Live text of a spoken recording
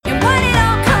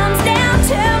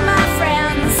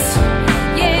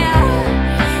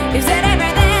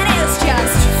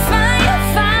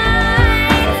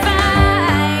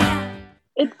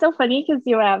so funny because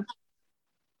you have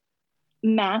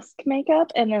mask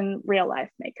makeup and then real life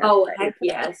makeup. Oh, heck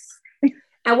yes.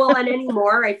 And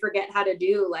anymore, I forget how to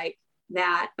do like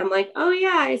that. I'm like, oh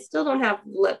yeah, I still don't have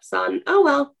lips on. Oh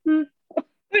well. Who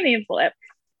needs lips?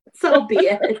 So be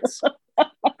it.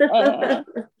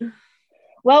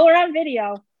 Well, we're on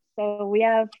video, so we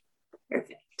have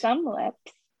Perfect. some lips.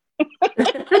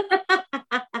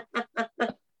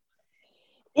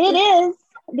 It is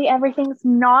the Everything's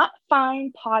Not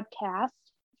Fine podcast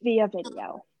via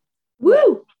video.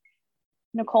 Woo!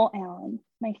 Nicole Allen,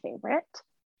 my favorite.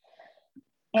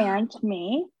 And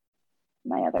me,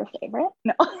 my other favorite.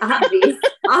 No.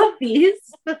 Obvious.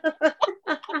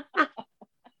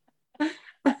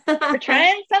 We're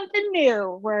trying something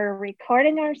new. We're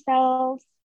recording ourselves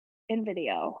in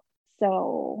video.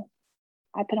 So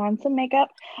I put on some makeup.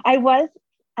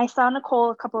 I saw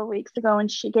Nicole a couple of weeks ago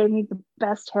and she gave me the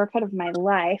best haircut of my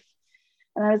life.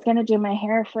 And I was going to do my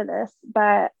hair for this,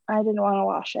 but I didn't want to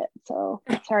wash it. So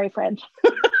sorry, friend.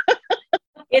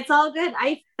 It's all good.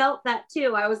 I felt that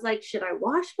too. I was like, should I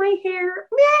wash my hair?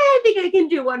 I think I can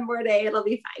do one more day. It'll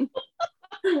be fine.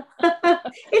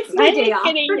 It's my day off.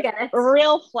 Forget it.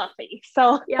 Real fluffy.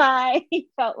 So yeah. I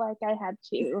felt like I had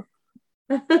to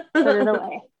put it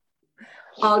away.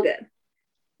 All good.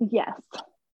 Yes.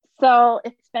 So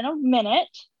it's been a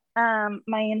minute.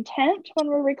 My intent when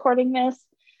we're recording this,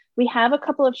 we have a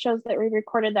couple of shows that we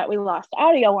recorded that we lost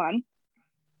audio on.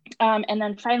 And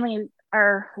then finally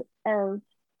our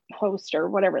host or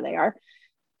whatever they are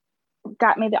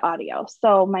got me the audio.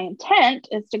 So my intent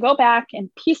is to go back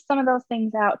and piece some of those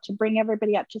things out to bring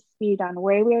everybody up to speed on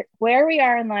where we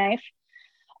are in life.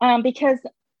 Because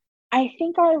I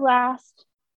think our last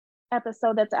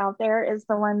episode that's out there is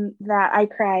the one that I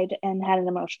cried and had an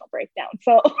emotional breakdown.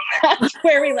 So that's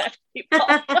where we left people.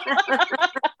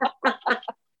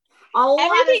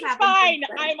 Everything's fine.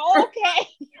 I'm okay.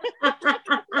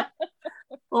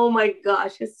 Oh my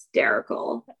gosh,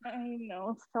 hysterical. I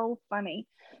know, so funny.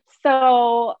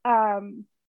 So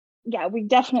yeah, we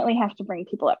definitely have to bring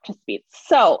people up to speed.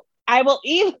 So I will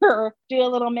either do a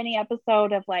little mini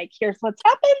episode of like, here's what's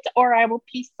happened, or I will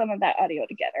piece some of that audio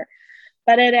together.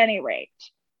 But at any rate,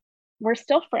 we're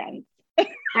still friends.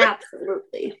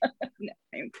 Absolutely. No,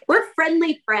 we're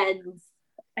friendly friends.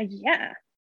 Yeah.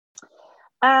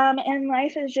 And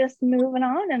life is just moving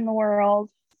on in the world.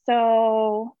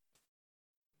 So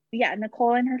yeah,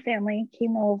 Nicole and her family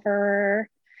came over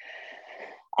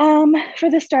for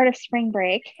the start of spring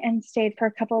break and stayed for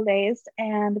a couple of days.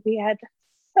 And we had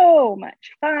so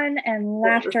much fun and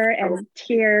laughter and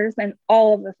tears and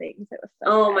all of the things. It was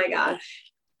so my gosh.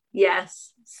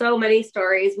 Yes. So many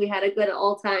stories. We had a good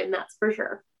old time. That's for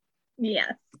sure.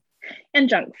 Yes. And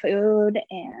junk food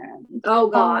and oh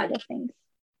God. All the things.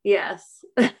 Yes.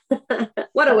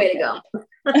 What a way to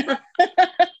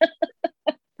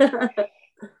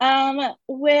go.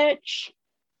 Which,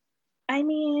 I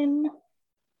mean,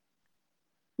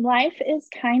 life is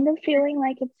kind of feeling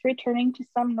like it's returning to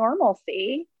some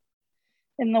normalcy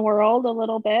in the world a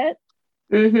little bit.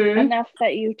 Mm-hmm. Enough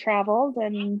that you traveled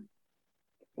and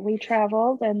we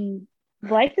traveled and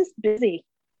life is busy.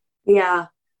 Yeah.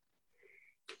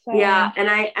 So, yeah. And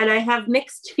I have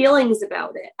mixed feelings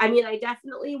about it. I mean, I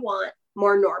definitely want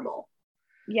more normal.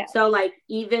 Yeah. So like,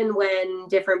 even when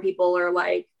different people are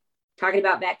like talking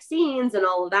about vaccines and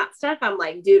all of that stuff, I'm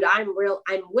like, dude, I'm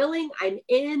willing, I'm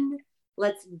in,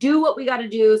 let's do what we got to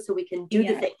do so we can do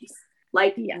the things.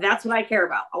 Like, that's what I care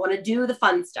about. I want to do the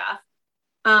fun stuff.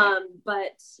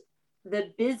 But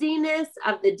the busyness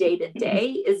of the day to day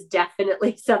is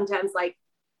definitely sometimes like,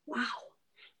 wow,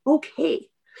 okay.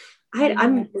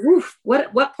 I'm oof,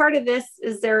 what part of this,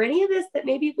 is there any of this that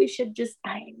maybe we should just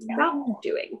stop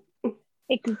doing?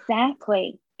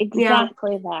 Exactly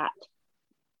that.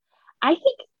 I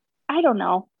think, I don't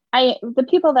know. The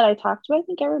people that I talk to, I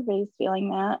think everybody's feeling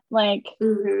that. Like,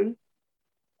 mm-hmm.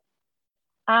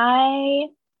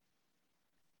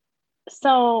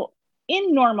 So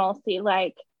in normalcy,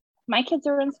 like my kids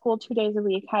are in school 2 days a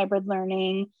week, hybrid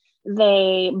learning.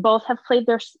 They both have played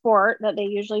their sport that they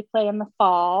usually play in the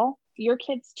fall. Your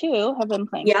kids too have been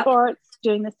playing sports,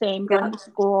 doing the same, going to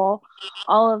school,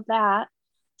 all of that.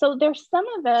 So there's some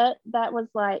of it that was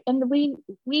like, and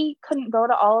we couldn't go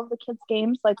to all of the kids'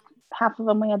 games. Like half of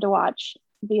them we had to watch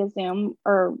via Zoom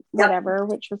or whatever,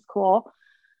 which was cool.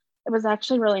 It was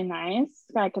actually really nice.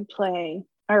 I could play,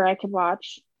 or I could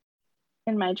watch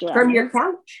in my gym. From your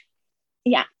couch.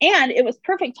 Yeah. And it was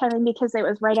perfect timing because it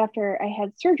was right after I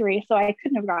had surgery. So I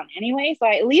couldn't have gone anyway. So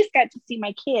I at least got to see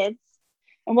my kids.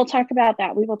 And we'll talk about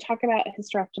that. We will talk about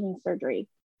hysterectomy surgery.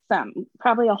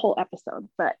 Probably a whole episode,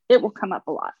 but it will come up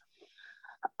a lot.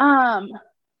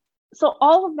 so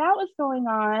all of that was going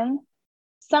on,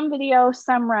 some video,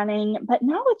 some running, but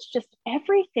now it's just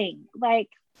everything. Like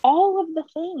all of the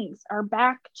things are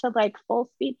back to like full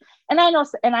speed. And I know,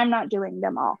 and I'm not doing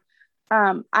them all.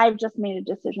 I've just made a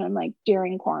decision like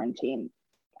during quarantine,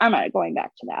 I'm not going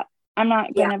back to that. I'm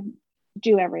not going to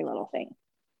do every little thing.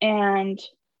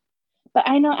 But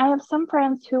I know I have some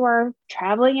friends who are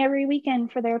traveling every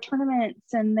weekend for their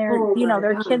tournaments and their,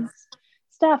 their kids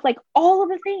stuff, like all of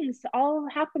the things, all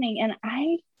happening. And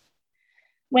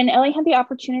when Ellie had the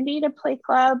opportunity to play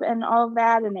club and all of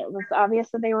that, and it was obvious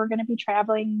that they were going to be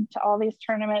traveling to all these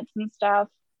tournaments and stuff,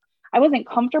 I wasn't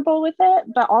comfortable with it,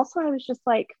 but also I was just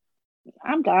like,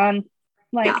 I'm done.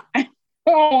 Like, I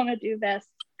don't want to do this.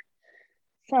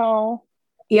 So.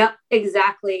 Yep,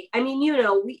 exactly. I mean,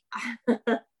 we,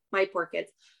 my poor kids,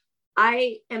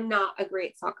 I am not a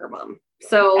great soccer mom.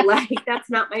 So like, that's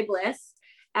not my bliss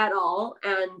at all.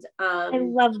 And I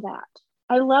love that.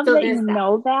 I love that you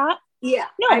know that. Yeah.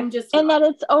 No, and that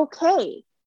it's okay.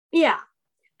 Yeah.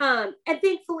 And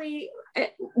thankfully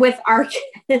with our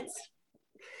kids,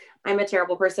 I'm a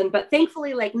terrible person, but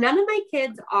thankfully, like none of my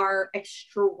kids are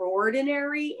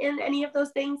extraordinary in any of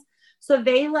those things. So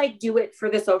they like do it for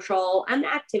the social and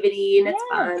the activity and it's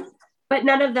fun, but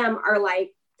none of them are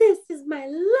like, this is my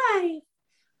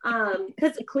life.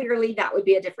 Because clearly that would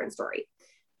be a different story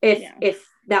if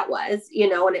that was,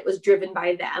 and it was driven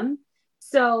by them.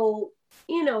 So,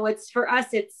 it's for us,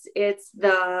 it's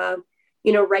the,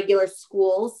 regular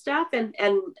school stuff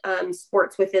and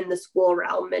sports within the school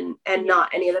realm and not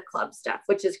any of the club stuff,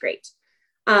 which is great.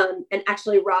 And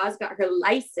actually Roz got her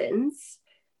license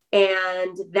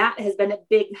and that has been a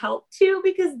big help too,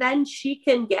 because then she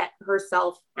can get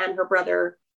herself and her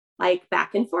brother like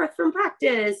back and forth from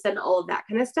practice and all of that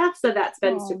kind of stuff. So that's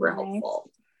been super helpful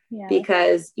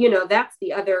because, that's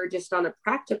the other, just on a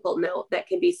practical note, that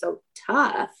can be so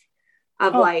tough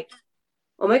of like,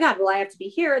 oh my God, well, I have to be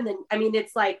here. And then, I mean,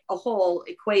 it's like a whole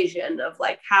equation of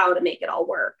like how to make it all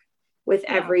work with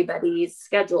everybody's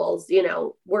schedules,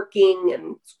 working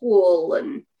and school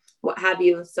and what have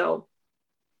you. So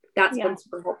that's been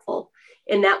super helpful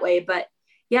in that way. But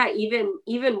yeah, even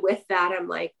with that, I'm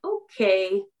like,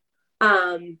 okay,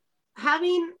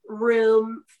 having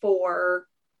room for,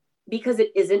 because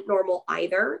it isn't normal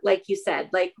either. Like you said,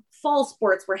 like fall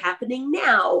sports were happening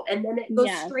now, and then it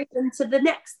goes straight into the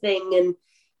next thing. And,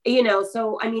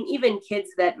 so, I mean, even kids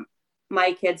that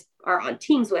my kids are on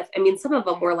teams with, I mean, some of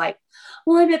them were like,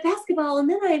 well, I'm at basketball and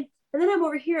then I'm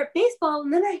over here at baseball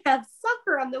and then I have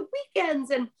soccer on the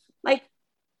weekends. And like,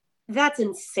 that's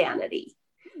insanity.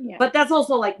 Yeah. But that's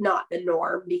also like not the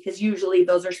norm, because usually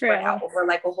those are spread out over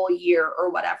like a whole year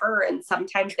or whatever. And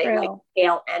sometimes they like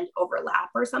scale and overlap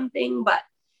or something, but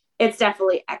it's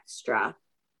definitely extra.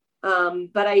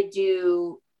 But I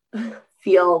do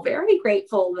feel very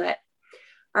grateful that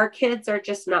our kids are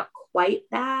just not quite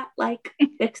that like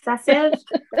excessive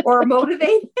or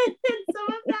motivated in some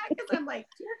of that. Cause I'm like,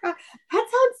 dear God, that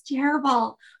sounds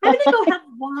terrible. I'm going to go have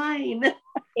wine.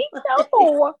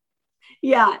 No.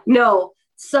 Yeah, no.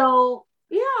 So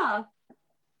yeah,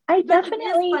 I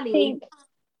definitely think,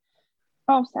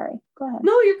 oh, sorry, go ahead.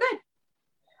 No, you're good.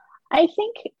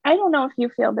 I don't know if you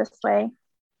feel this way.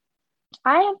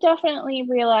 I have definitely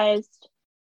realized,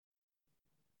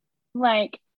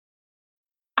 like,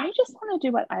 I just want to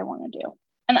do what I want to do.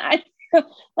 And I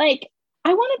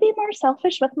want to be more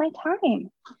selfish with my time.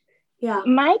 Yeah.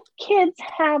 My kids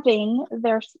having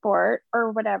their sport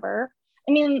or whatever.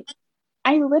 I mean,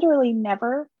 I literally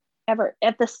never, ever,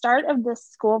 at the start of this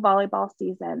school volleyball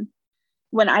season,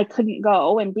 when I couldn't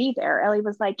go and be there, Ellie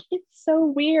was like, it's so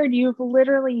weird. You've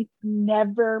literally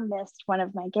never missed one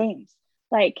of my games.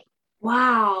 Like,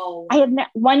 wow. I had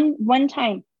one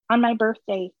time on my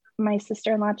birthday, my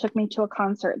sister-in-law took me to a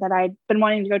concert that I'd been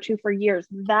wanting to go to for years.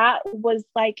 That was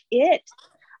like it.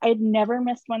 I had never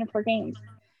missed one of her games.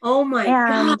 Oh my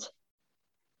God.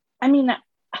 I mean,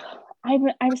 I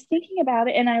was thinking about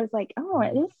it and I was like, oh,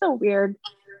 it is so weird.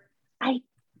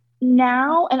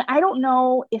 And I don't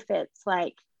know if it's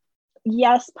like,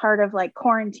 yes, part of like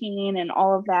quarantine and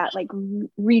all of that, like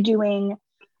redoing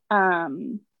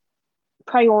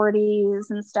priorities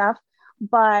and stuff,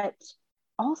 but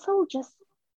also just,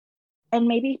 and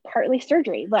maybe partly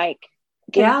surgery, like,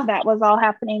 that was all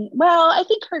happening. Well, I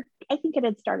think it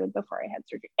had started before I had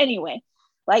surgery. Anyway,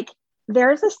 like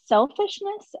there's a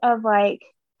selfishness of like,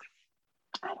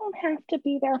 I don't have to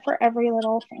be there for every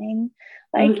little thing.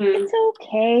 Like, it's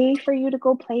okay for you to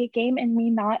go play a game and me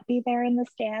not be there in the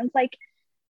stands. Like,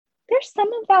 there's some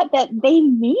of that they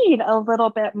need a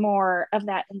little bit more of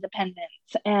that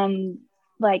independence and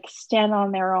like stand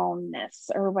on their ownness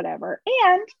or whatever.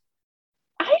 And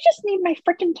I just need my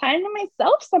freaking time to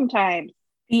myself sometimes.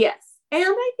 Yes. And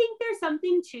I think there's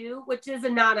something too, which is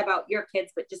not about your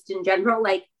kids, but just in general,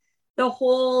 like the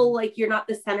whole, like, you're not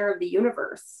the center of the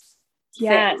universe.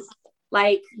 Yes. Thing.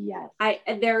 Like,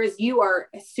 yes. You are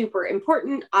super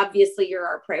important. Obviously, you're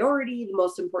our priority, the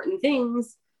most important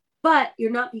things, but you're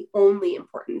not the only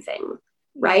important thing.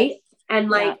 Right. Yes. And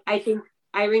like, I think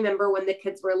I remember when the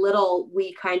kids were little,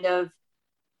 we kind of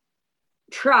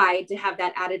tried to have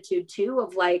that attitude too,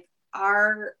 of like,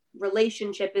 our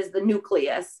relationship is the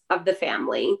nucleus of the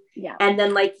family. Yeah. And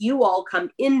then like you all come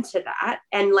into that,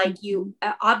 and like you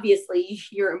obviously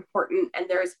you're important, and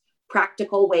there's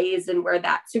practical ways and where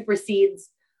that supersedes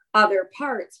other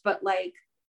parts, but like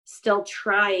still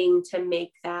trying to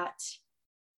make that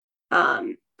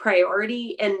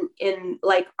priority in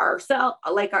like ourselves,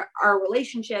 like our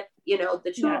relationship, you know,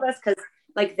 the two of us, because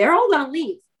like they're all gonna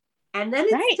leave, and then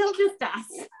it's still just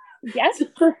us. Yes.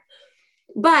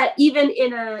 But even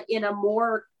in a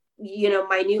more, you know,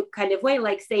 minute kind of way,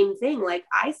 like same thing, like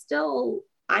I'm still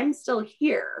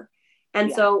here.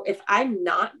 And so if I'm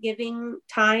not giving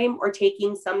time or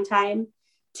taking some time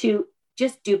to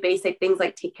just do basic things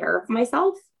like take care of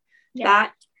myself,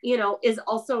 that, you know, is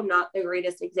also not the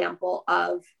greatest example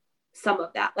of some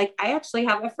of that. Like I actually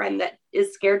have a friend that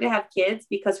is scared to have kids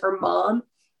because her mom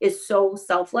is so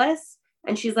selfless.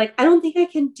 And she's like, I don't think I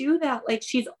can do that. Like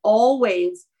she's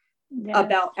always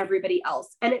about everybody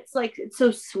else. And it's like, it's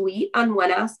so sweet on one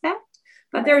aspect,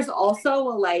 but there's also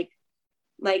a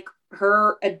like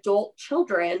her adult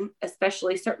children,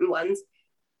 especially certain ones,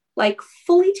 like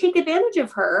fully take advantage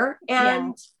of her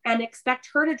and expect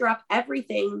her to drop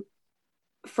everything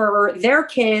for their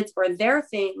kids or their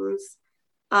things.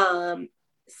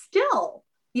 Still,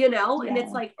 you know, and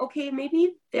it's like, okay,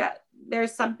 maybe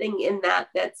there's something in that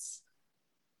that's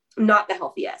not the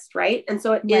healthiest, right? And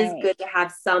so it is good to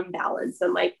have some balance,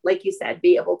 and like you said,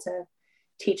 be able to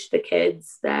teach the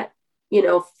kids that, you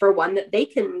know, for one, that they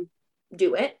can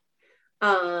do it,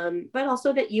 but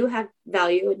also that you have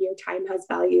value and your time has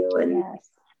value, and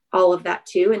all of that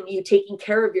too, and you taking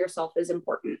care of yourself is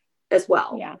important as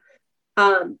well.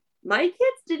 My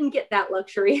kids didn't get that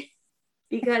luxury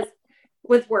because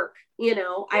with work, you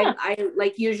know, I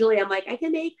like, usually I'm like, I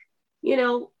can make, you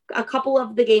know, a couple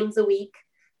of the games a week.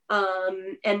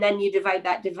 And then you divide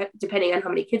that depending on how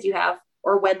many kids you have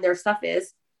or when their stuff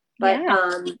is. But,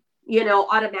 you know,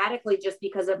 automatically, just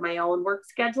because of my own work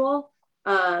schedule,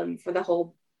 for the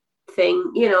whole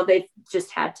thing, you know, they've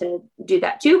just had to do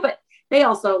that too. But they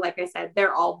also, like I said,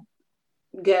 they're all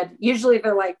good. Usually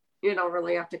they're like, you don't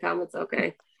really have to come. It's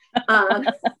okay.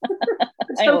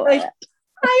 So like,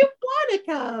 I want to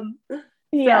come.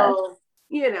 So,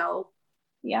 you know.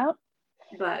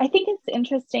 But I think it's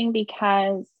interesting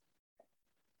because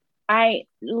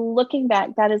looking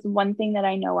back, that is one thing that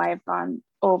I know I've gone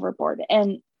overboard.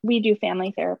 And we do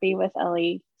family therapy with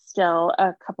Ellie still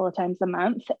a couple of times a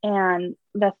month. And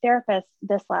the therapist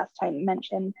this last time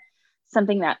mentioned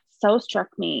something that so struck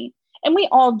me. And we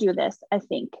all do this, I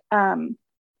think.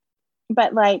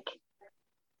 But like,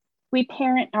 we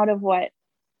parent out of what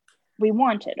we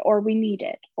wanted or we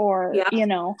needed, or, you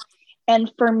know,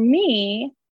 and for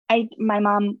me, my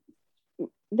mom,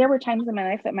 there were times in my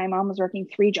life that my mom was working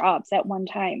 3 jobs at one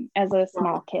time as a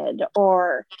small kid,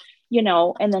 or, you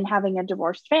know, and then having a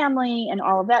divorced family and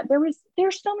all of that.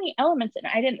 There's so many elements, and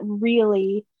I didn't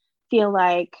really feel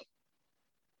like,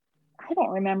 I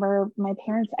don't remember my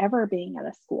parents ever being at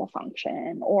a school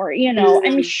function, or, you know,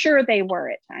 I'm sure they were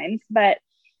at times, but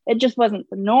it just wasn't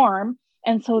the norm.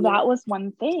 And so that was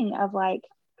one thing of like,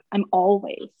 I'm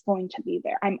always going to be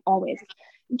there. I'm always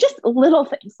just little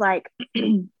things like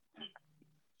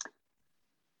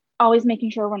always making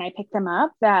sure when I pick them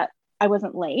up that I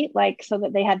wasn't late, like, so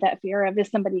that they had that fear of, is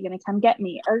somebody going to come get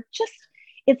me? Or just,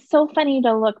 it's so funny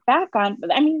to look back on.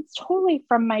 But I mean, it's totally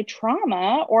from my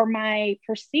trauma or my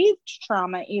perceived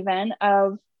trauma, even,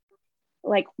 of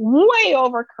like way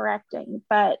overcorrecting.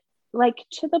 But like,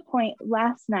 to the point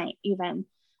last night, even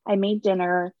I made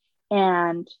dinner,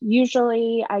 and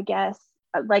usually I guess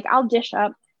like I'll dish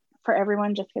up for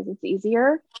everyone just because it's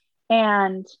easier.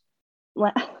 And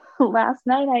last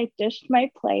night I dished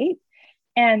my plate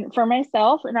and for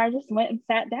myself, and I just went and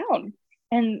sat down,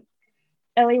 and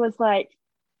Ellie was like,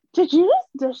 did you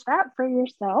just dish that for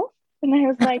yourself? And I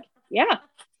was like, yeah.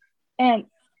 And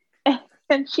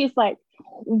she's like,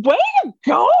 way to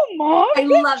go, Mom. I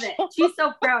love it. She's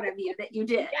so proud of you that you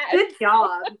did. Good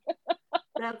job.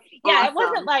 That's awesome. It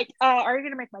wasn't like, are you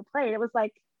gonna make my plate? It was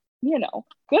like, you know,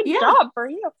 good job for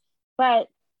you. But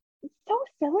it's so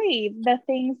silly, the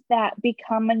things that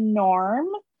become a norm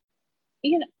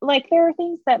like there are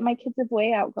things that my kids have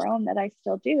way outgrown that I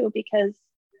still do because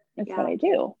it's what I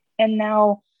do. And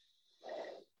now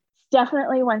it's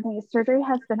definitely one thing. Surgery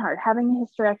has been hard. Having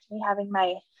a hysterectomy, having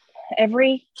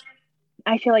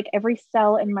I feel like every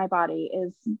cell in my body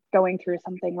is going through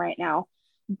something right now.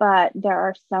 But there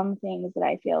are some things that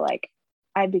I feel like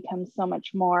I've become so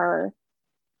much more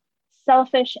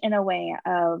selfish in a way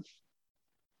of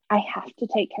I have to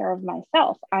take care of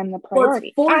myself. I'm the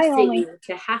priority. Well, it's forcing you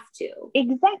to have to.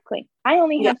 Exactly. I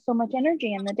only have so much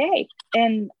energy in the day,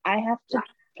 and I have to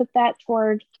put that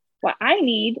toward what I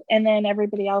need, and then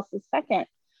everybody else is second.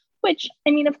 Which,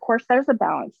 I mean, of course, there's a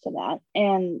balance to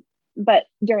that. But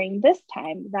during this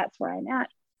time, that's where I'm at,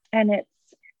 and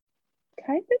it's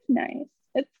kind of nice.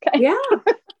 It's kind of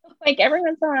like every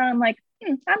once in a while, I'm like,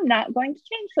 I'm not going to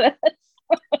change this.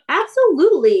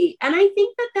 Absolutely. And I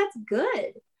think that that's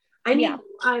good. I mean,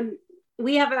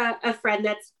 we have a friend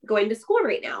that's going to school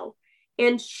right now,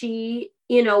 and she,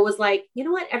 was like, you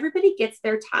know what, everybody gets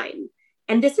their time,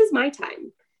 and this is my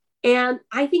time. And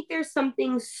I think there's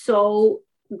something so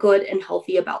good and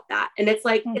healthy about that. And it's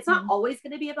like, it's not always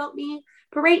going to be about me,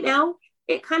 but right now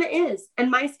it kind of is. And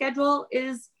my schedule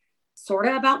is sort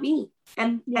of about me,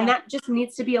 and that just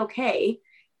needs to be okay.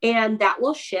 And that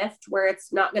will shift where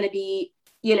it's not going to be,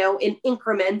 in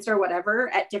increments or whatever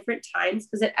at different times,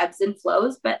 because it ebbs and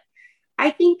flows. But I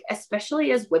think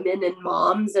especially as women and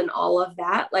moms and all of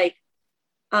that, like,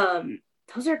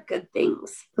 those are good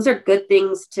things. Those are good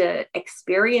things to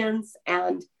experience.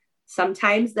 And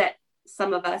sometimes that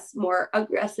some of us more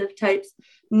aggressive types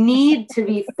need to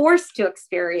be forced to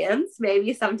experience,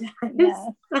 maybe sometimes.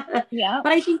 Yeah.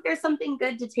 But I think there's something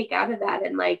good to take out of that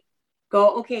and like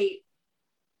go, okay,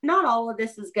 not all of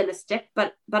this is going to stick,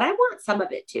 but I want some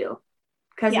of it too,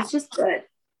 because it's just good.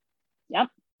 Yep.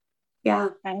 Yeah.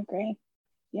 I agree.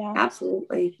 Yeah.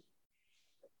 Absolutely.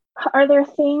 Are there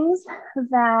things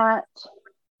that,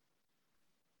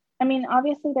 I mean,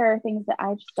 obviously there are things that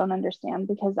I just don't understand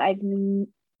because I've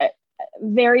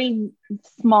very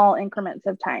small increments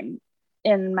of time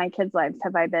in my kids' lives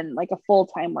have I been like a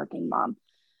full-time working mom.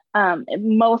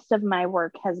 Most of my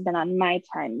work has been on my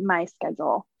time, my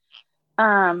schedule.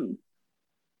 Are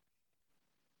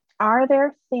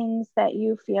there things that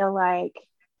you feel like,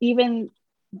 even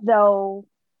though,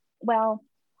 well,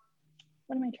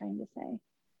 what am I trying to say?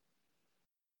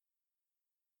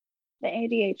 The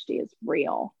ADHD is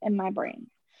real in my brain.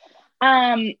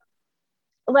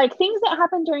 Like things that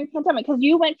happened during pandemic, because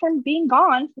you went from being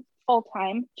gone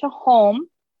full-time to home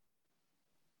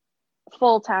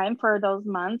full-time for those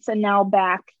months, and now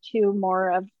back to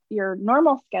more of your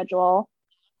normal schedule.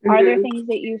 Are there things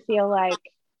that you feel like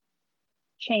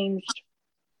changed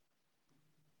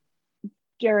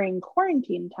during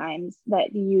quarantine times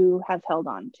that you have held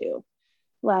on to,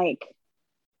 like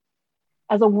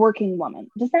as a working woman?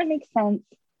 Does that make sense?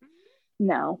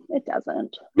 No, it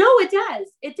doesn't. No, it does.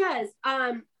 It does.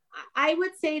 I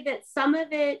would say that some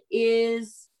of it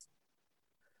is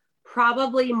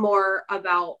probably more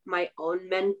about my own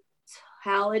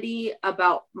mentality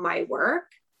about my work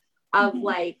of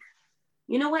like,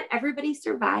 you know what, everybody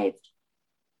survived.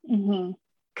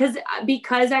 Because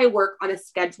I work on a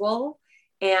schedule,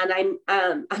 and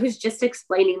I was just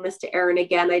explaining this to Erin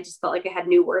again. I just felt like I had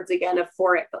new words again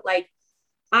for it, but like,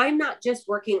 I'm not just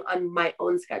working on my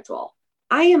own schedule.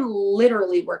 I am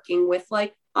literally working with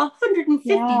like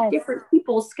 150 different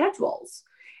people's schedules.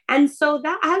 And so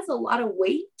that has a lot of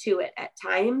weight to it at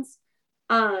times.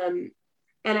 And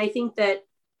I think that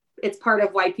it's part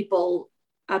of why people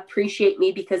appreciate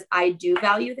me, because I do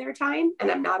value their time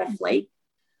and I'm not a flake.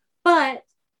 But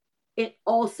it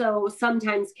also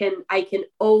sometimes I can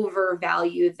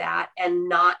overvalue that and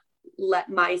not let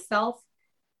myself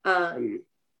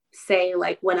say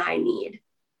like when I need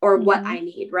or what I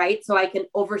need, right? So I can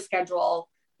overschedule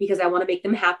because I want to make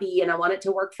them happy and I want it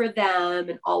to work for them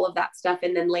and all of that stuff.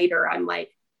 And then later I'm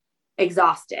like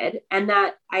exhausted, and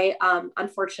that I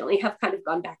unfortunately have kind of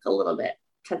gone back a little bit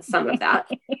to some of that,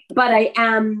 but I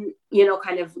am,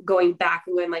 kind of going back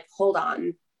and going like, hold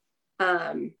on.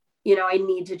 I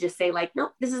need to just say like,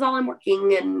 nope, this is all I'm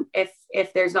working. And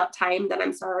if there's not time, then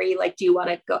I'm sorry. Like, do you want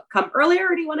to come earlier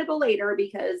or do you want to go later?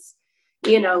 Because,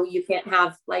 you can't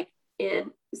have like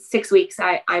in 6 weeks,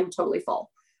 I'm totally full.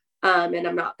 And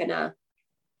I'm not going to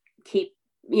keep,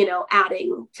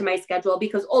 adding to my schedule,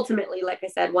 because ultimately, like I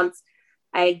said, once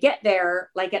I get there,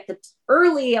 like at the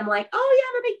early, I'm like, oh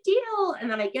yeah, no big deal.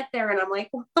 And then I get there and I'm like,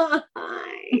 why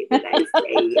did I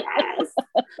say yes?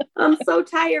 I'm so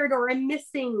tired, or I'm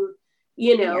missing,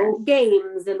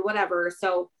 games and whatever.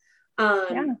 So,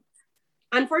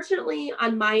 unfortunately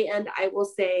on my end, I will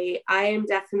say I am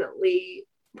definitely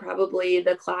probably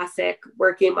the classic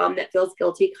working mom that feels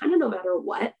guilty kind of no matter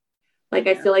what. Like,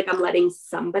 I feel like I'm letting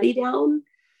somebody down.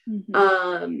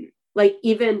 Like,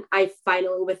 even I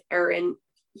finally with Aaron,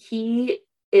 he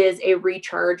is a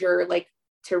recharger, like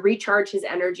to recharge his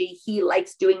energy. He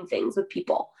likes doing things with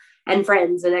people and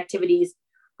friends and activities.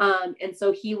 And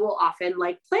so he will often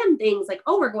like plan things like,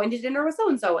 oh, we're going to dinner with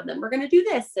so-and-so, and then we're going to do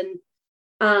this. And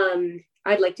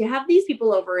I'd like to have these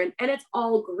people over, and it's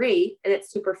all great and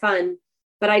it's super fun.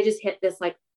 But I just hit this,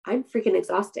 like, I'm freaking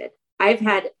exhausted. I've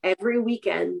had every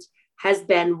weekend has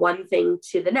been one thing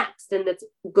to the next, and it's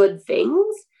good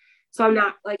things. So I'm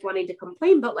not like wanting to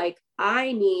complain, but like,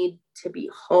 I need to be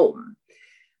home.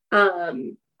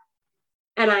 And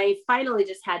I finally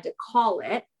just had to call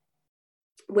it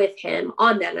with him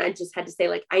on that. And I just had to say,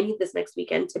 like, I need this next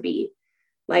weekend to be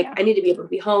like, I need to be able to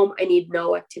be home. I need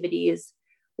no activities,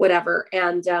 whatever.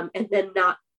 And then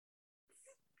not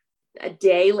a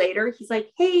day later, he's like,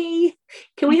 hey,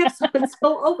 can we have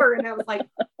so-and-so over? And I was like,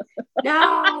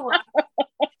 no.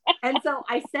 And so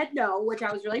I said no, which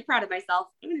I was really proud of myself.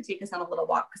 I'm going to take us on a little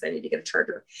walk because I need to get a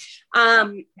charger.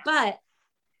 But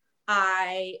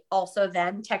I also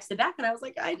then texted back and I was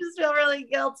like, I just feel really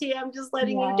guilty. I'm just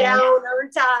letting you down,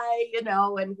 aren't I? You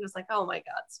know, and he was like, oh my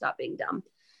God, stop being dumb.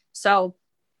 So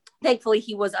thankfully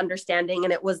he was understanding,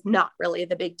 and it was not really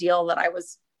the big deal that I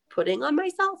was putting on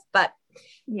myself, but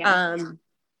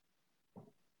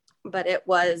it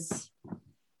was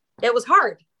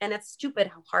hard, and it's stupid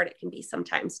how hard it can be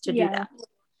sometimes to do that.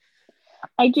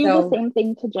 I do the same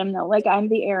thing to Jim though. Like, I'm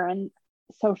the Aaron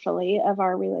socially of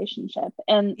our relationship.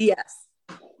 And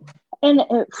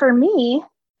for me,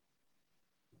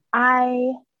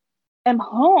 I am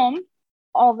home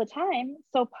all the time.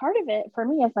 So part of it for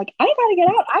me is like, I gotta get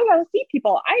out. I gotta see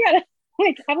people. I gotta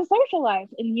like have a social life.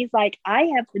 And he's like,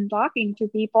 I have been talking to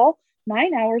people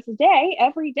 9 hours a day,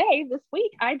 every day this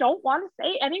week. I don't want to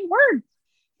say any words.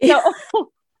 So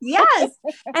yes.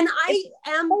 And I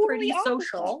am totally pretty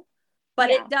social, but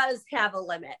it does have a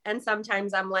limit. And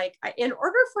sometimes I'm like, in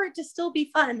order for it to still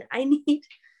be fun, I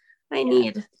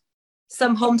need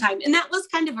some home time. And that was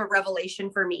kind of a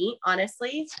revelation for me,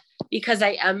 honestly, because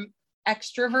I am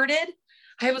extroverted.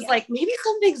 I was like, maybe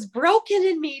something's broken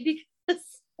in me because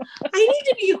I need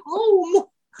to be home.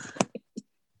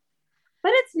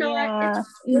 But it's not.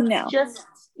 It's just,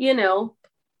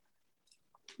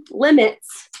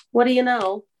 limits. What do you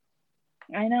know?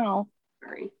 I know.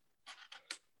 Sorry.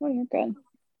 Oh, you're good.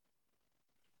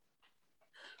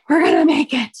 We're going to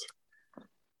make it.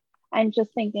 I'm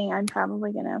just thinking I'm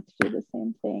probably going to have to do the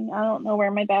same thing. I don't know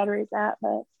where my battery's at,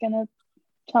 but it's going to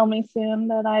tell me soon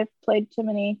that I've played too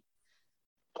many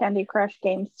Candy Crush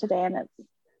games today and it's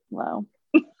low.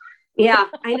 Yeah,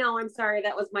 I know. I'm sorry.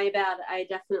 That was my bad. I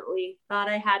definitely thought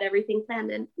I had everything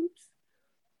planned and oops.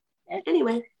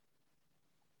 Anyway.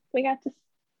 We got to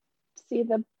see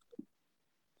the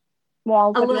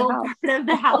walls of your house. Part of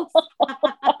the house.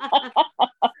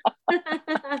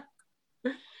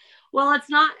 Well, it's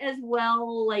not as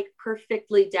well like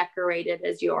perfectly decorated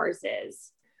as yours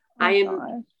is.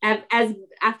 As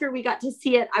after we got to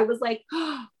see it, I was like,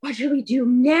 oh, what should we do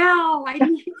now? I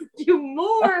need to do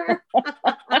more.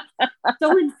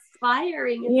 So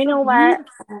inspiring. It's so what?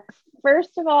 Beautiful.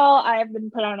 First of all, I've been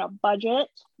put on a budget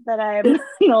that I'm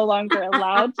no longer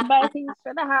allowed to buy things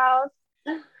for the house.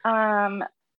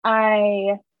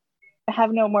 I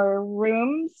have no more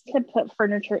rooms to put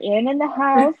furniture in the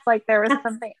house. Like, there was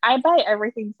something, I buy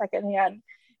everything secondhand.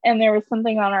 And there was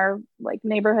something on our like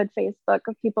neighborhood Facebook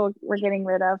of people were getting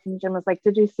rid of. And Jim was like,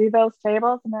 did you see those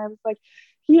tables? And I was like,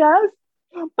 yes,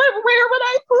 but where would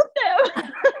I put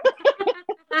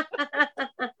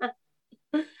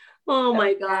them? Oh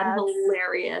my God,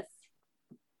 hilarious.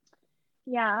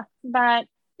 Yeah, but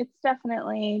it's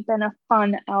definitely been a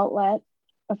fun outlet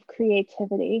of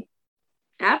creativity.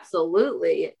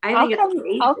 Absolutely. I think it's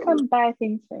amazing. I'll come buy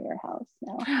things for your house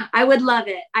now. I would love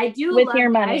it. I do with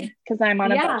your money because I'm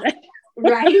on a budget.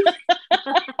 Right.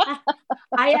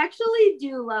 I actually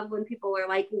do love when people are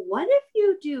like, what if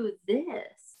you do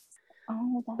this?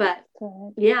 Oh, that's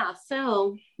good. Yeah,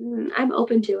 so I'm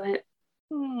open to it.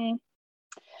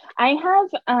 I have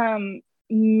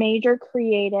major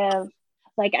creative,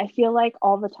 like I feel like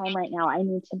all the time right now I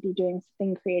need to be doing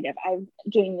something creative. I'm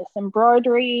doing this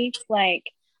embroidery,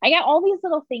 like I got all these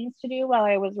little things to do while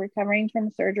I was recovering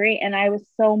from surgery, and I was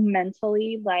so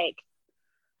mentally like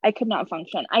I could not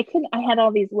function. I had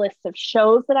all these lists of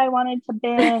shows that I wanted to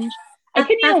binge. I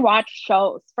couldn't even watch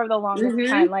shows for the longest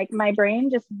time. Like my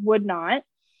brain just would not.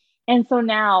 And so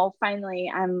now finally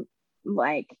I'm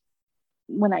like,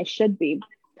 when I should be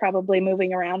probably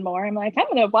moving around more, I'm like, I'm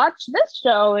going to watch this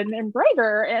show and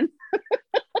embroider. And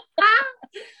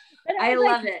I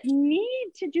love it.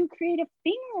 Need to do creative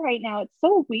things right now. It's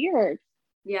so weird.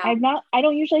 Yeah. I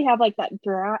don't usually have like that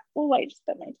drive. Oh, I just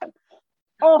bit my tongue.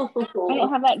 Oh, I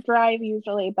don't have that drive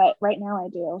usually, but right now I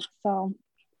do. So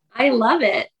I love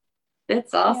it.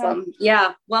 That's awesome.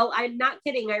 Yeah. Well, I'm not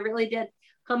kidding. I really did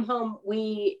come home.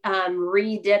 We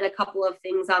redid a couple of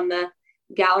things on the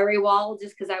gallery wall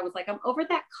just because I was like, I'm over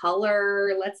that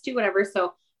color. Let's do whatever.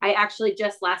 So I actually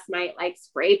just last night like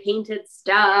spray painted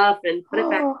stuff and put it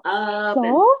back up.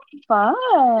 So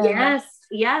fun.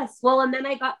 Yes. Well, and then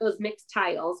I got those mixed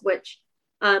tiles, which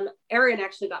Erin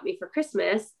actually got me for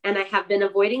Christmas, and I have been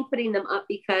avoiding putting them up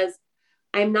because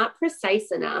I'm not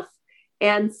precise enough.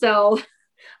 And so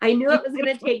I knew it was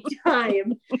going to take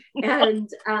time. And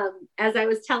as I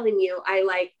was telling you, I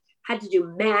like had to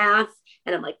do math,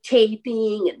 and I'm like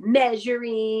taping and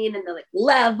measuring and then like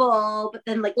level, but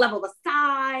then like level the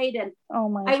side. And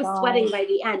I was sweating by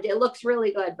the end. It looks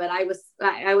really good, but I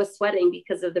was sweating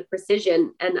because of the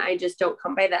precision, and I just don't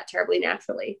come by that terribly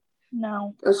naturally.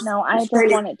 No, I just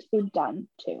want it to be done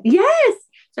too. Yes.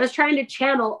 So I was trying to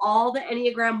channel all the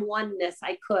Enneagram oneness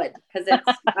I could, because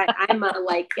it's I'm a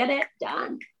like get it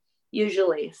done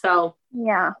usually. So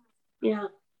yeah.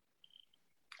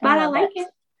 But I like it.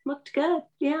 Looked good.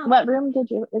 Yeah. What room is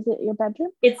it your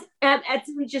bedroom? It's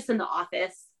just in the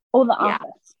office. Oh, the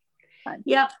office. Fun.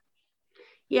 Yep.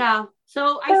 Yeah.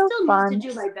 So I still need to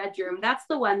do my bedroom. That's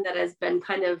the one that has been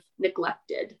kind of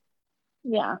neglected.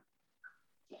 Yeah.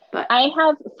 But I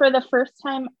have, for the first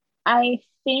time that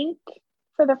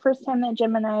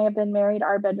Jim and I have been married,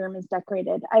 our bedroom is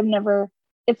decorated.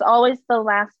 It's always the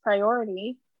last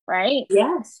priority, right?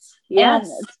 Yes. And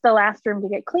it's the last room to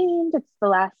get cleaned. It's the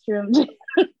last room to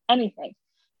anything.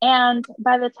 And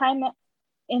by the time,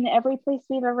 in every place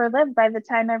we've ever lived, by the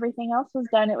time everything else was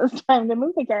done, it was time to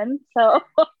move again. So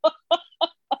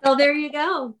there you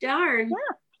go. Darn.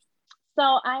 Yeah. So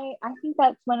I think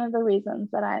that's one of the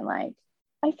reasons that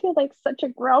I feel like such a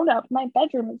grown-up. My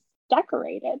bedroom is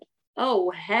decorated.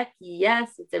 Oh, heck yes.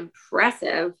 It's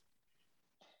impressive.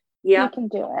 Yeah. You can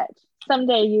do it.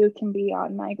 Someday you can be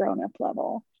on my grown-up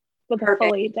level with a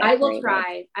fully decorated.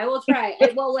 I will try.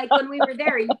 Well, like when we were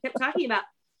there, you kept talking about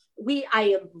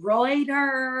I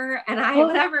embroider and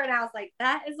whatever. And I was like,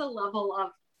 that is a level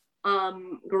of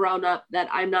grown up that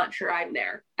I'm not sure I'm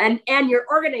there. And your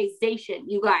organization,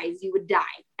 you guys, you would die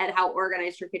at how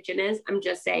organized your kitchen is. I'm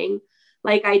just saying.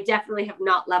 Like, I definitely have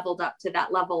not leveled up to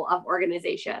that level of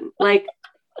organization. Like,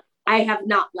 I have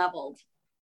not leveled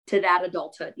to that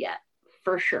adulthood yet,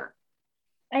 for sure.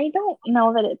 I don't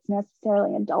know that it's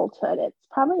necessarily adulthood. It's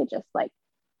probably just like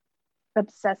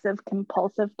obsessive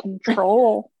compulsive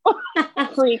control.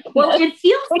 Well, it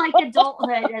feels like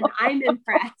adulthood, and I'm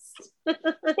impressed.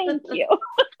 Thank you.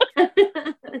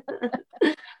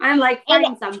 I'm like,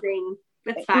 find something.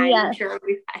 It's fine. Yeah. I'm sure it'll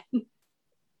be fine.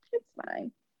 It's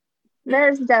fine.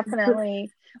 There's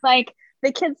definitely like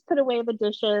the kids put away the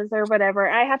dishes or whatever.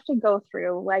 I have to go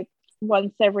through like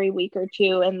once every week or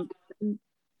two and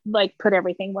like put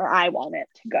everything where I want it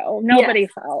to go. Nobody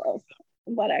follows.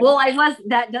 Whatever. Well,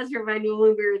 that does remind me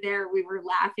when we were there, we were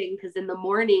laughing because in the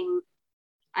morning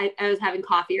I was having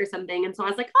coffee or something. And so I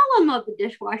was like, I'll unload the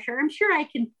dishwasher. I'm sure I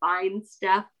can find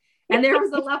stuff. And there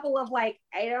was a level of like,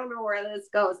 I don't know where this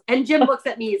goes. And Jim looks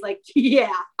at me. He's like,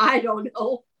 yeah, I don't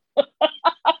know.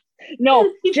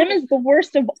 No, Jim is the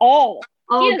worst of all.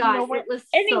 Oh gosh, it was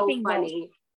so funny.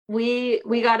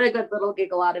 We got a good little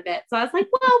giggle out of it. So I was like,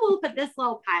 well, we'll put this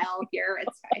little pile here.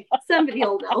 It's fine. Somebody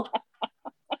will know.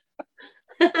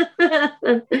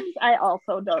 I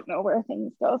also don't know where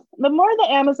things go. The more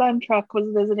the Amazon truck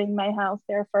was visiting my house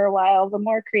there for a while, the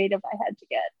more creative I had to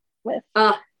get with.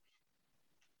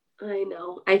 I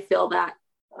know. I feel that.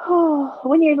 Oh,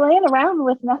 when you're laying around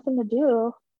with nothing to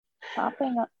do,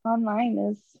 shopping online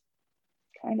is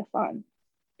kind of fun.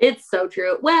 It's so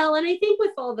true. Well, and I think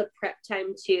with all the prep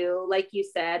time too, like you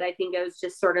said, I think it was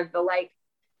just sort of the like,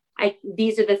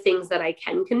 these are the things that I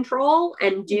can control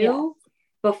and do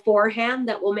beforehand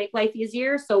that will make life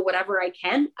easier. So whatever I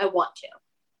can, I want to.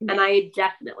 And I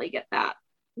definitely get that.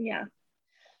 Yeah.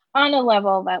 On a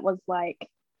level that was like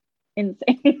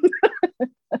insane.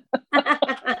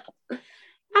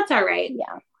 That's all right.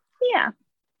 Yeah. Yeah.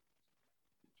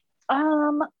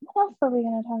 What else are we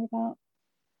going to talk about?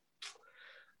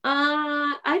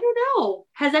 I don't know.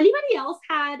 Has anybody else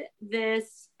had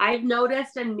this? I've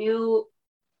noticed a new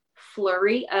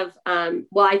flurry of,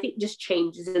 well, I think just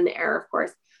changes in the air, of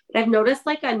course, but I've noticed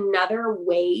like another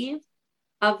wave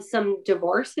of some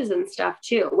divorces and stuff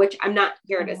too, which I'm not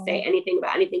here to say anything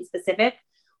about anything specific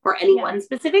or anyone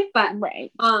specific, but,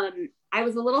 I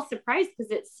was a little surprised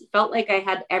because it felt like I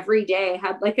had every day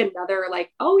had like another,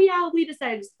 like, oh yeah, we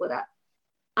decided to split up.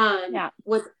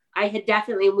 Was I had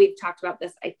definitely, and we've talked about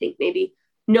this, I think maybe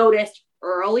noticed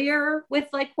earlier with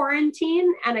like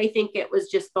quarantine. And I think it was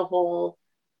just the whole,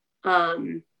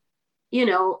 you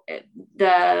know,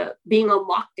 the being on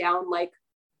lockdown, like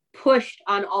pushed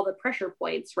on all the pressure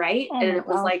points, right? And it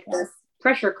was like this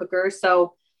pressure cooker.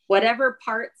 So whatever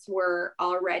parts were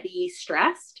already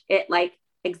stressed, it like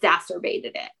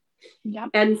exacerbated it. Yeah.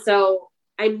 And so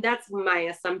that's my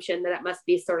assumption, that it must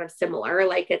be sort of similar.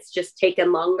 Like it's just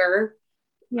taken longer,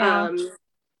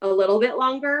 a little bit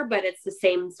longer, but it's the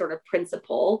same sort of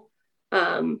principle.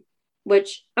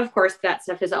 Which of course that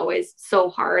stuff is always so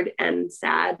hard and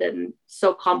sad and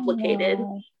so complicated.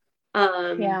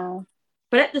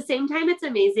 But at the same time, it's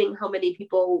amazing how many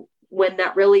people, when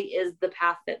that really is the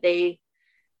path that they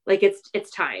like,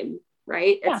 it's time,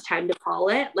 right? It's time to call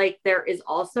it. Like there is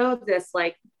also this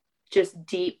like just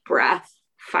deep breath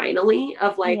finally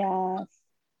of like,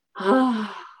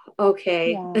 oh,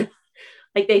 okay.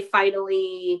 Like they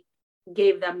finally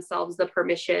gave themselves the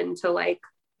permission to like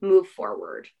move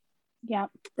forward. Yeah.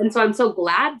 And so I'm so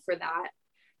glad for that.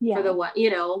 For the what,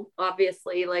 you know,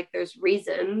 obviously like there's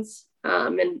reasons,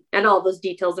 and all those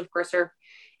details of course are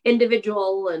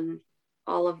individual and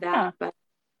all of that. But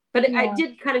it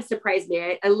did kind of surprise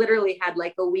me. I literally had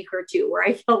like a week or two where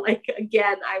I felt like,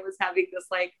 again, I was having this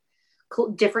like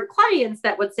different clients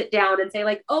that would sit down and say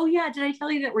like, oh yeah, did I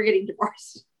tell you that we're getting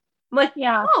divorced? I'm like,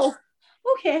 oh,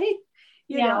 okay.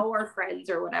 You know, or friends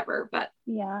or whatever, but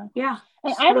and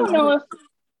I don't know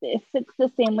if it's the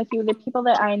same with you. The people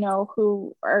that I know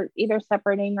who are either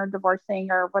separating or divorcing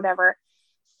or whatever,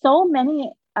 so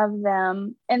many of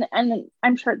them, and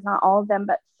I'm sure it's not all of them,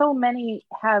 but so many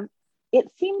have, it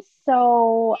seems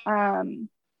so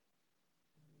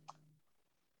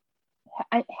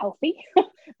healthy,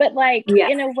 but like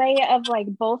in a way of like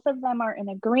both of them are in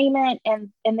agreement, and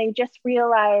they just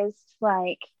realized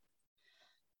like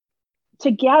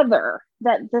together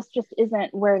that this just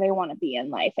isn't where they want to be in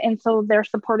life, and so they're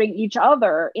supporting each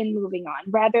other in moving on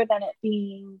rather than it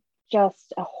being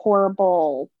just a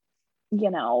horrible, you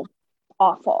know,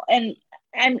 awful. And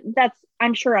that's,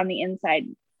 I'm sure on the inside,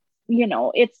 you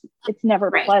know, it's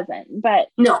never pleasant, but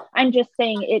I'm just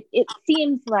saying it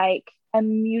seems like a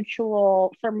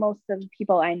mutual, for most of the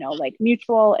people I know, like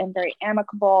mutual and very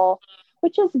amicable,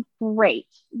 which is great,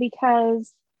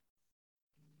 because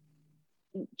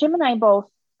Jim and I both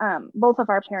of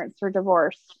our parents were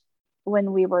divorced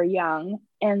when we were young.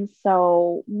 And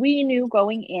so we knew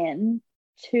going in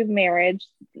to marriage,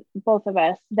 both of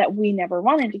us, that we never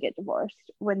wanted to get divorced.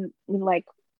 When we, like,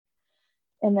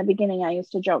 in the beginning, I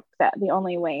used to joke that the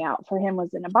only way out for him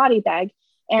was in a body bag.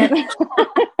 And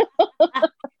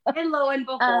and lo and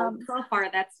behold, so far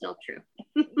that's still true.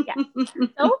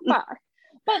 So far.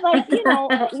 But like, you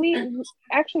know, we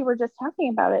actually were just talking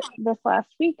about it this last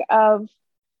week of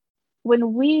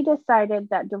when we decided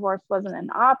that divorce wasn't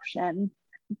an option,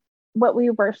 what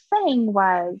we were saying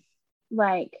was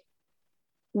like,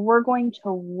 we're going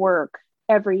to work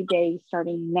every day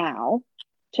starting now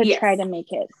to try to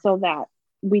make it so that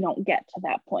we don't get to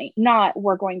that point. Not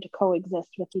we're going to coexist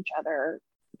with each other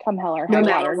come hell or high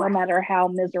water, no matter how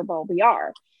miserable we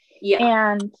are.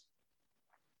 And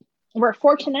we're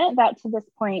fortunate that to this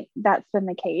point that's been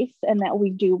the case, and that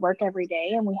we do work every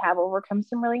day and we have overcome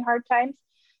some really hard times.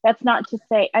 That's not to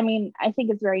say, I mean, I think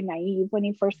it's very naive when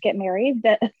you first get married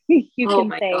that you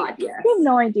can say, you have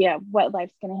no idea what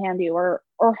life's going to hand you, or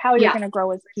how you're going to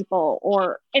grow as people,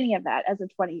 or any of that as a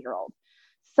 20-year-old.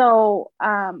 So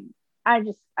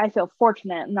I feel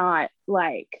fortunate, not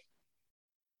like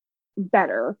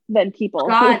better than people.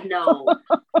 God,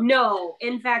 no.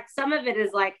 In fact, some of it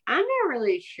is like, I'm not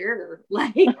really sure.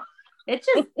 Like, it's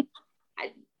just,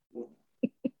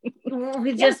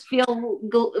 we just feel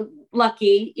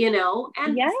lucky, you know,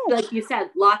 and like you said,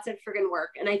 lots of friggin'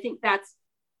 work. And I think that's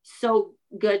so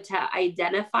good to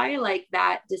identify, like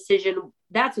that decision.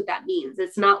 That's what that means.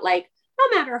 It's not like,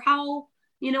 no matter how,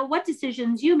 you know, what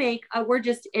decisions you make, we're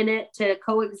just in it to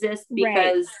coexist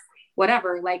because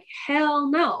whatever, like, hell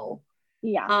no.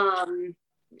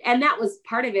 And that was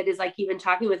part of it, is like even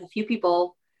talking with a few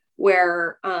people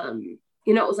where,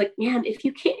 you know, it was like, man, if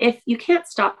you can't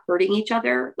stop hurting each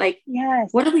other, like,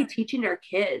 what are we teaching our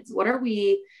kids? What are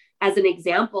we, as an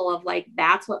example of like,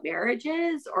 that's what marriage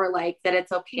is, or like that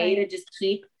it's okay to just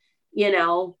keep, you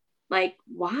know, like,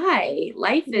 why?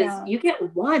 Life is, you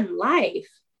get one life.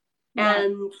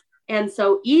 And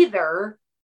so either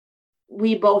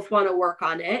we both want to work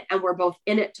on it, and we're both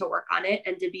in it to work on it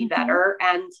and to be better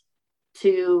and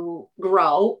to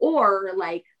grow, or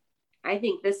like, I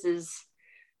think this is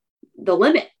the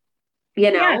limit,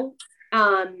 you know?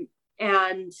 Yeah.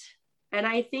 And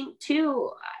I think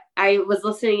too, I was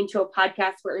listening to a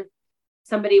podcast where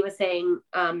somebody was saying,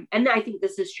 and I think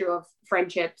this is true of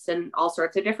friendships and all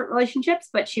sorts of different relationships,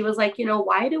 but she was like, you know,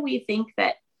 why do we think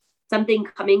that something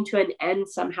coming to an end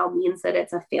somehow means that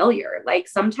it's a failure? Like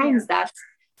sometimes that's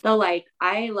the, like,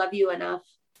 I love you enough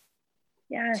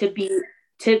to be,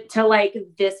 to like,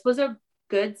 this was a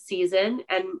good season.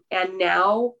 And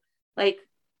now like,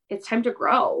 it's time to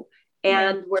grow,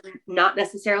 and we're not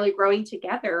necessarily growing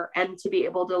together, and to be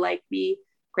able to like be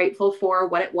grateful for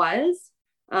what it was,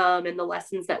 and the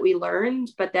lessons that we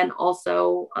learned, but then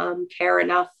also care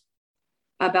enough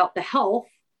about the health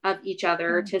of each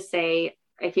other to say,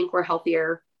 I think we're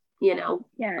healthier, you know,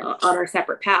 on our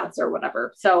separate paths or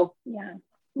whatever. So,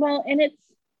 well, and it's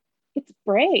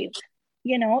brave,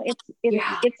 you know,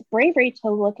 it's bravery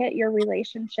to look at your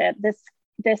relationship, this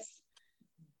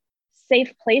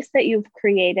safe place that you've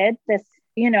created, this,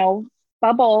 you know,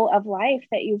 bubble of life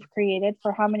that you've created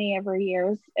for how many ever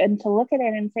years, and to look at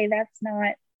it and say, that's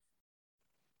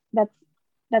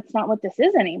not what this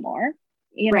is anymore,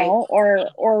 you know,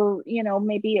 or, you know,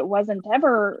 maybe it wasn't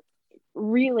ever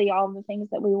really all the things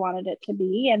that we wanted it to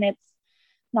be, and it's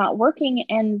not working.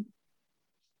 And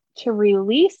to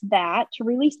release that, to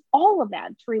release all of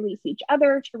that, to release each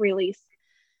other, to release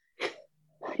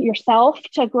yourself,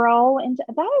 to grow into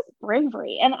that is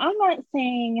bravery. And I'm not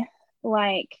saying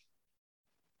like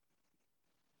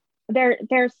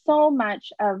there's so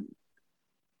much of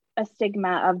a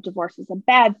stigma of divorce is a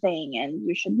bad thing and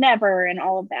you should never, and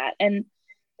all of that. And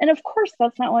of course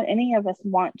that's not what any of us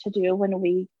want to do when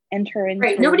we enter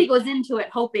into nobody goes into it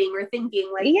hoping or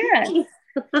thinking like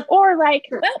or like,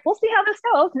 well, we'll see how this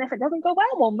goes, and if it doesn't go well,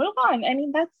 we'll move on. I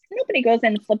mean, that's, nobody goes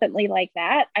in flippantly like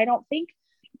that, I don't think.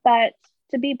 But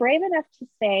to be brave enough to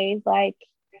say, like,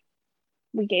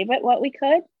 we gave it what we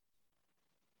could,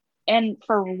 and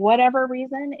for whatever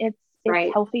reason it's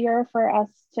healthier for us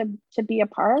to be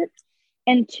apart,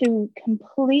 and to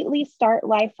completely start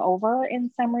life over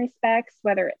in some respects,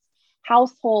 whether it's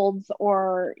households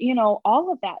or, you know,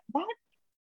 all of that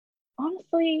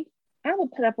honestly, I will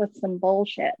put up with some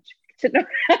bullshit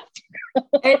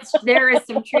there is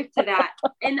some truth to that.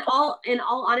 In all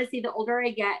honesty, the older I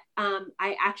get,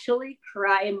 I actually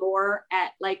cry more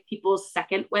at like people's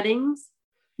second weddings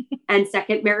and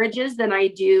second marriages than I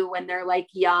do when they're like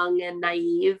young and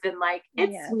naive and like,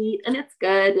 it's sweet and it's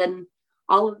good and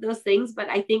all of those things. But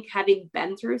I think having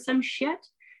been through some shit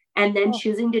and then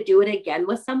choosing to do it again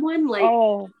with someone,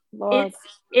 like,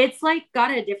 it's like got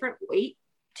a different weight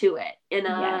to it in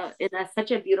a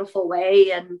such a beautiful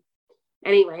way. And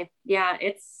anyway,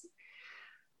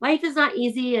 life is not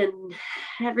easy, and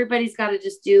everybody's got to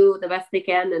just do the best they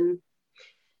can and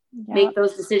make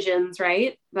those decisions,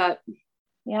 right? But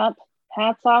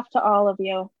hats off to all of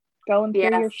you going through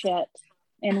your shit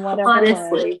in whatever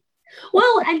honestly way.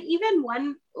 Well, and even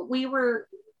when we were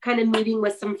kind of meeting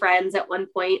with some friends at one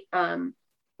point,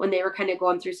 when they were kind of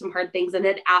going through some hard things and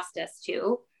had asked us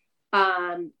to,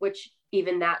 which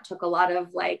even that took a lot of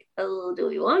like, oh, do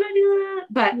we want to do that?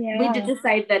 But we did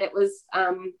decide that it was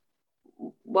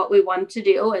what we wanted to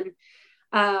do. And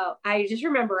I just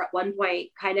remember at one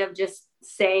point kind of just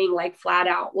saying like flat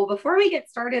out, well, before we get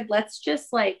started, let's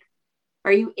just like,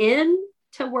 are you in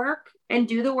to work and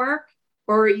do the work,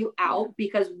 or are you out?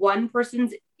 Because one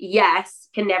person's yes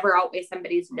can never outweigh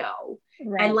somebody's no.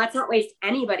 Right. And let's not waste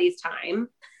anybody's time.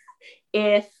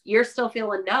 If you're still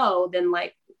feeling no, then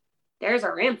like, there's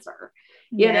our answer,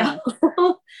 you know?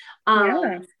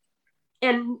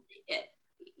 And,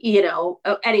 you know,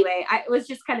 anyway, it was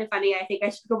just kind of funny. I think I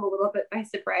took them a little bit by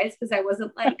surprise because I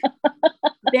wasn't like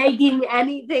begging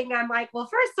anything. I'm like, well,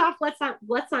 first off, let's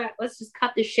just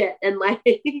cut the shit. And like,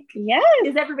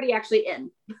 is everybody actually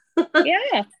in? But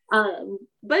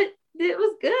it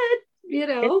was good, you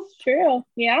know? It's true.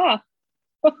 Yeah.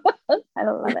 I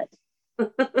love it.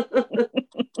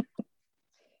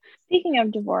 Speaking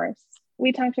of divorce,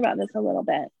 we talked about this a little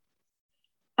bit.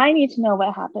 I need to know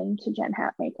what happened to Jen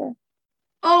Hatmaker.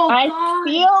 I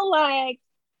feel like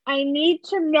I need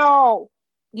to know.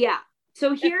 Yeah.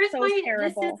 So here's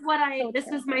this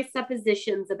is my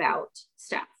suppositions about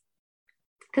stuff.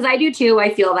 Because I do too.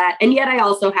 I feel that. And yet I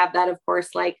also have that, of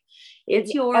course, like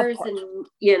it's yours and,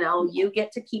 you know, you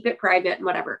get to keep it private and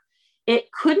whatever.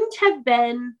 It couldn't have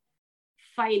been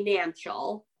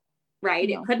financial, right?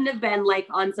 No. It couldn't have been like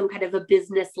on some kind of a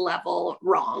business level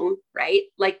wrong, right?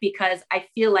 Like, because I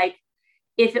feel like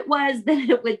if it was, then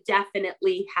it would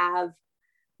definitely have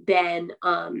been,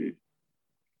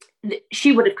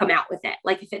 she would have come out with it.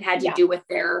 Like if it had to do with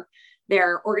their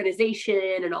their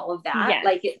organization and all of that. Yes.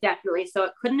 Like it definitely, so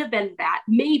it couldn't have been that.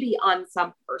 Maybe on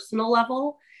some personal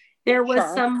level, there was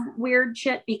some weird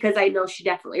shit, because I know she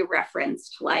definitely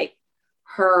referenced like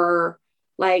her,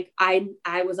 like I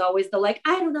was always the like,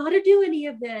 I don't know how to do any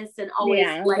of this, and always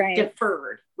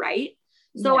deferred. Right.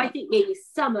 So I think maybe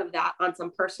some of that on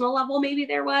some personal level, maybe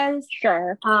there was.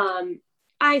 Sure.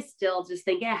 I still just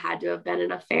think it had to have been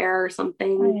an affair or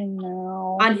something. I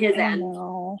know. On his end.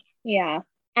 Yeah.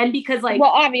 And because like,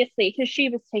 well, obviously, because she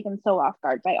was taken so off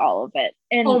guard by all of it.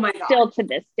 And oh my God. Still to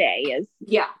this day is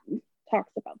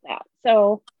talks about that.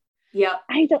 So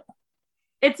I don't,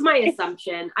 it's my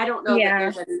assumption. I don't know that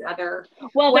there's any other,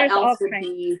 well, there's all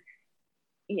kinds,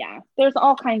 there's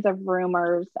all kinds of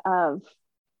rumors of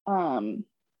I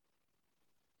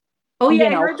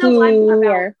heard the one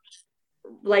about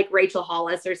like Rachel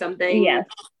Hollis or something.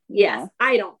 Yes.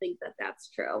 I don't think that that's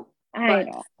true. I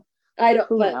don't.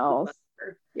 Who knows?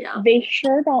 Yeah. They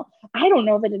sure don't. I don't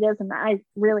know that it is, and I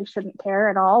really shouldn't care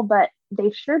at all, but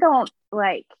they sure don't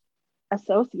like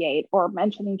associate or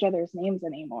mention each other's names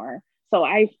anymore. So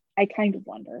I kind of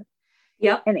wonder.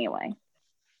 Yep. Anyway.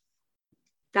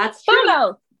 That's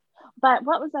true. But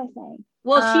what was I saying?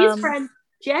 Well,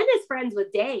 Jen is friends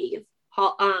with Dave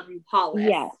Hollis.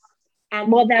 Yes.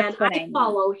 And that's what I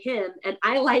follow him, and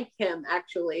I like him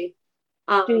actually.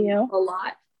 Do you? A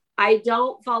lot. I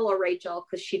don't follow Rachel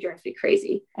because she drives me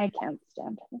crazy. I can't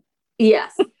stand her.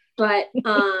 Yes, but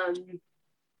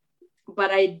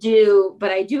I do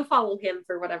follow him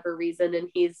for whatever reason, and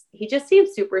he just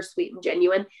seems super sweet and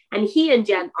genuine. And he and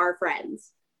Jen are friends,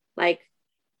 like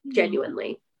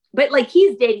genuinely. But like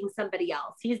he's dating somebody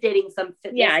else. He's dating some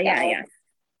fitness guy.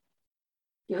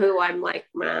 Who I'm like,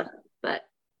 meh, but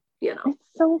you know. It's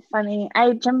so funny.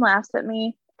 Jim laughs at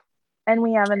me. And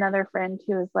we have another friend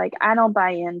who is like, I don't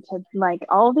buy into like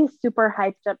all these super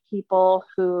hyped up people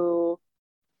who,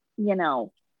 you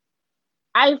know,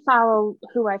 I follow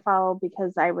who I follow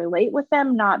because I relate with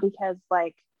them, not because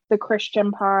like the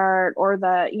Christian part or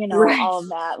the, you know, all of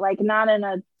that, like not in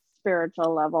a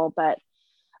spiritual level, but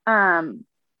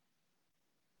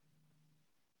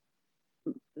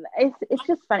it's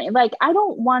just funny. Like, I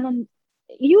don't want to,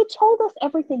 you told us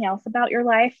everything else about your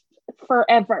life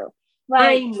forever.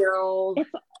 Like, I know. It's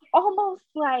almost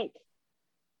like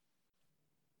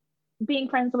being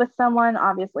friends with someone,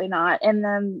 obviously not, and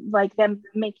then like them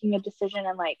making a decision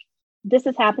and like, this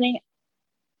is happening.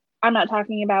 I'm not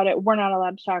talking about it. We're not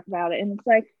allowed to talk about it. And it's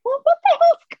like, well, what the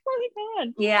hell's going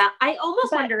on? Yeah, I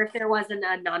almost wonder if there wasn't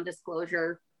a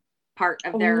non-disclosure part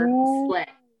of their split.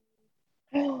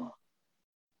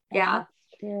 Yeah,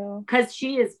 because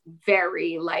she is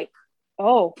very like,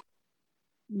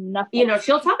 nothing. You know,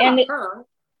 she'll talk about her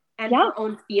and her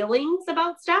own feelings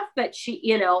about stuff, but she,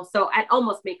 you know, so it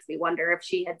almost makes me wonder if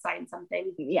she had signed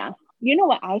something. Yeah. You know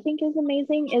what I think is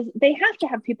amazing is they have to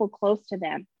have people close to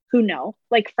them who know,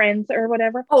 like friends or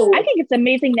whatever. I think it's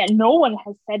amazing that no one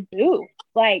has said boo,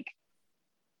 like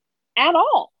at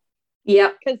all.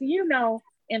 Yeah. Because you know,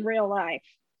 in real life,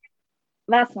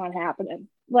 that's not happening.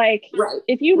 Like,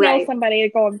 if you know somebody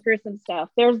going through some stuff,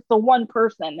 there's the one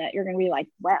person that you're going to be like,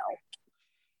 well,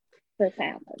 this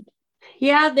happened.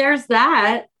 Yeah, there's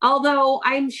that. Although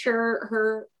I'm sure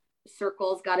her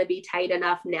circle's got to be tight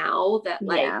enough now that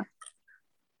like,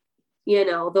 you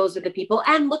know, those are the people.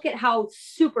 And look at how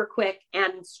super quick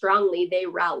and strongly they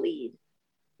rallied.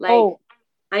 Like,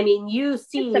 I mean, you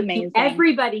see,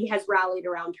 everybody has rallied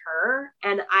around her.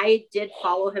 And I did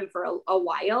follow him for a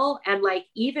while. And like,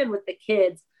 even with the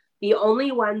kids, the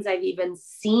only ones I've even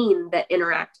seen that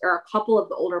interact are a couple of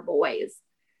the older boys,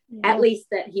 at least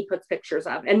that he puts pictures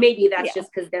of. And maybe that's just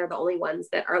because they're the only ones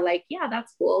that are like, yeah,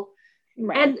 that's cool.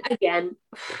 Right. And again,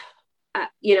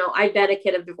 you know, I've been a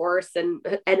kid of divorce and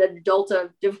an adult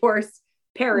of divorced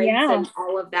parents and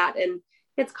all of that. And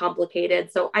it's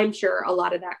complicated. So I'm sure a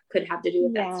lot of that could have to do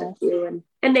with that stuff too.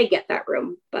 And they get that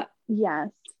room, but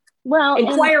well,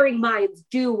 inquiring minds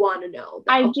do want to know,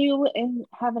 though. I do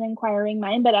have an inquiring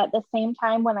mind, but at the same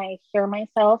time, when I hear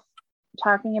myself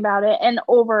talking about it and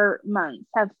over months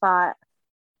have thought,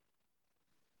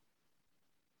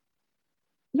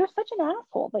 you're such an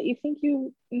asshole that you think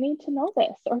you need to know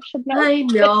this or should know. I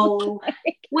know.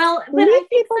 Like, well, but I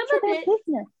think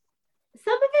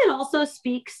some of it also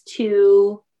speaks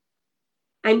to,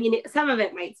 I mean, some of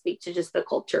it might speak to just the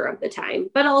culture of the time,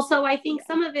 but also I think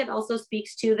some of it also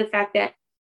speaks to the fact that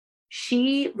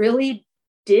she really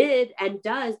did and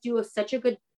does do such a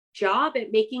good job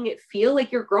at making it feel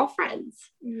like you're girlfriends.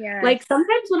 Yeah. Like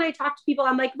sometimes when I talk to people,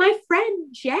 I'm like, my friend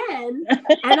Jen,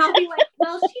 and I'll be like,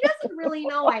 well, she doesn't really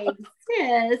know I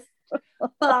exist.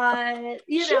 But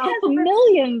she has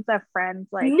millions of friends,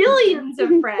 millions of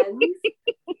friends.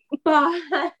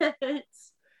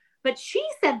 But she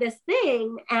said this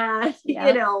thing, and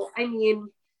you know, I mean,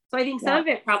 so I think some of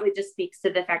it probably just speaks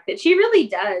to the fact that she really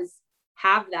does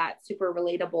have that super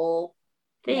relatable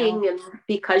thing, and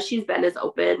because she's been as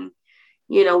open,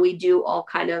 you know, we do all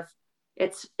kind of,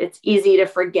 it's easy to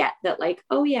forget that, like,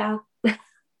 oh yeah,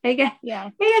 I guess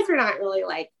we're not really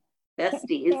like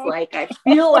besties like I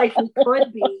feel like we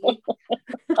could be.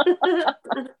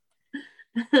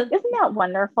 Isn't that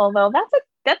wonderful though?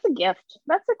 That's a gift.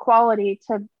 That's a quality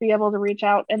to be able to reach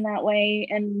out in that way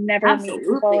and never meet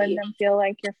people and then feel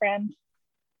like your friend.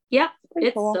 Yeah,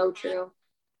 it's cool. So true.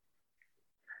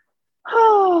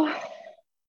 Oh,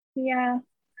 yeah.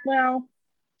 Well,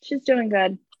 she's doing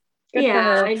good. Good for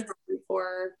her. I'm happy for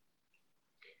her.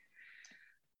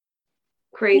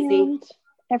 Crazy. And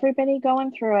everybody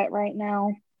going through it right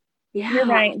now. Yeah. You're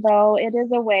right, though. It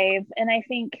is a wave. And I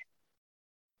think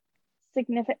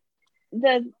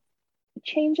the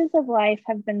changes of life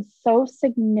have been so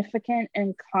significant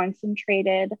and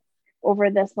concentrated over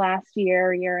this last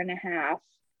year and a half,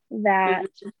 that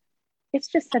it's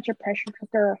just such a pressure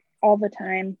cooker all the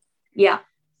time. Yeah.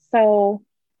 So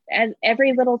as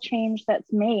every little change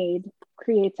that's made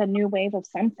creates a new wave of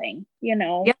something, you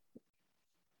know? Yeah.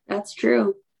 That's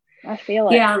true. I feel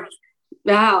it. Yeah.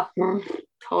 Yeah,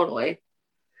 totally.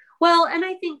 Well, and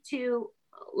I think too,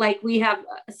 like we have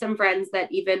some friends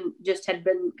that even just had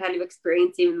been kind of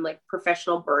experiencing like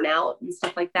professional burnout and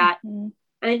stuff like that. Mm-hmm.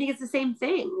 And I think it's the same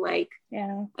thing. Like,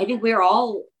 yeah, I think we're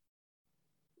all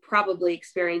probably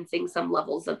experiencing some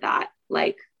levels of that,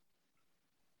 like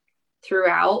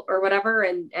throughout or whatever.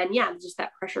 And yeah, just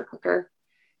that pressure cooker.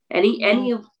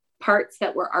 Any parts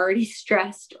that were already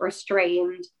stressed or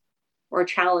strained or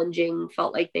challenging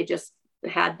felt like they just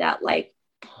had that, like,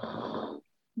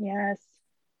 yes,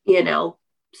 you know,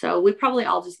 so we probably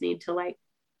all just need to like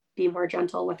be more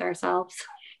gentle with ourselves.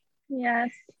 Yes.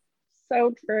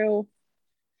 So true.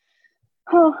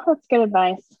 Oh, that's good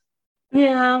advice.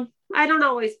 Yeah. I don't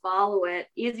always follow it.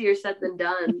 Easier said than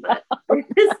done, but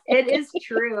it is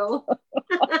true.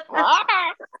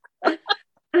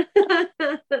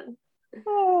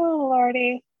 Oh,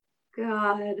 Lordy.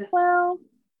 God. Well,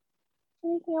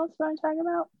 anything else you want to talk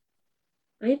about?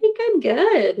 I think I'm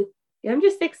good. I'm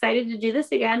just excited to do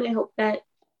this again. I hope that,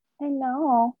 I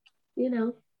know, you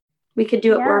know, we could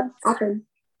do it more often.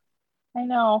 I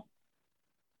know.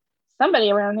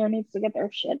 Somebody around here needs to get their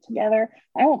shit together.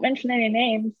 I won't mention any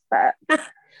names, but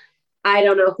I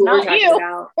don't know who we're talking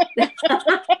about.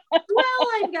 Well,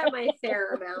 I've got my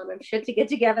fair amount of shit to get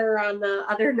together on the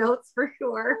other notes for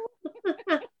sure.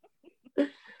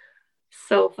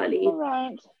 So funny. All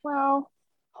right. Well,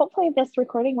 hopefully this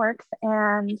recording works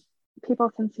and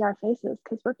people can see our faces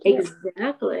because we're cute.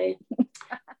 Exactly.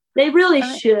 They really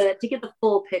should, to get the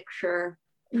full picture.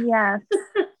 Yes,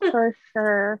 for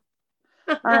sure.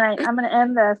 All right. I'm going to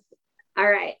end this. All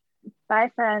right.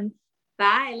 Bye, friends.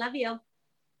 Bye. Love you.